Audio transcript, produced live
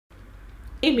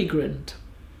Immigrant.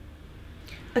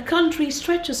 A country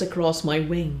stretches across my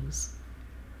wings,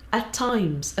 at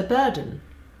times a burden,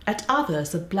 at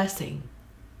others a blessing.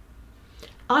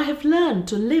 I have learned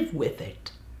to live with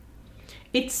it.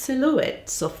 Its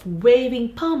silhouettes of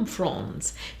waving palm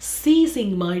fronds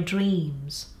seizing my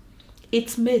dreams,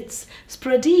 its myths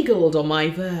spread-eagled on my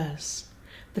verse,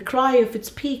 the cry of its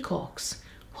peacocks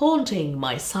haunting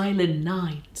my silent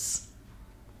nights.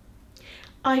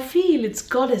 I feel its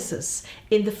goddesses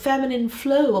in the feminine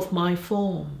flow of my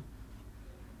form.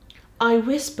 I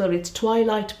whisper its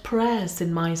twilight prayers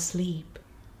in my sleep.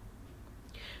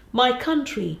 My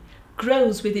country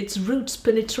grows with its roots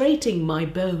penetrating my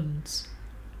bones.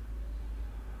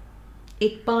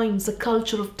 It binds a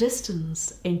culture of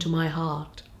distance into my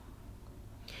heart.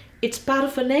 Its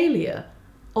paraphernalia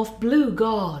of blue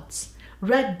gods,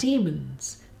 red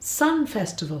demons, sun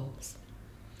festivals,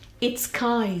 its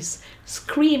skies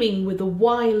screaming with the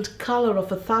wild colour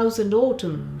of 1,000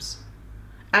 autumns,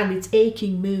 and its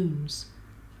aching moons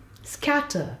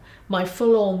scatter my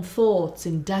full-on thoughts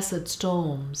in desert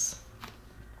storms.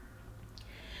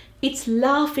 Its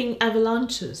laughing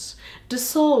avalanches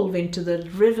dissolve into the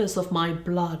rivers of my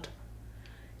blood.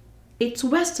 Its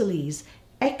westerlies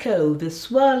echo the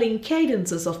swirling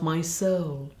cadences of my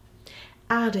soul,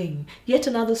 adding yet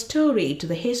another story to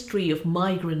the history of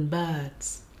migrant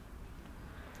birds.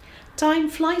 Time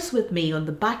flies with me on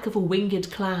the back of a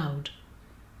winged cloud,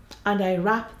 and I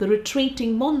wrap the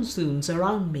retreating monsoons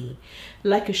around me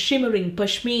like a shimmering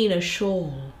pashmina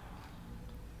shawl.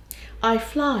 I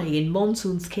fly in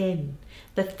monsoon skin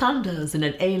that thunders in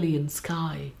an alien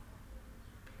sky.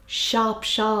 Sharp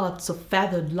shards of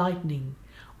feathered lightning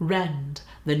rend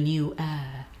the new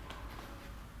air.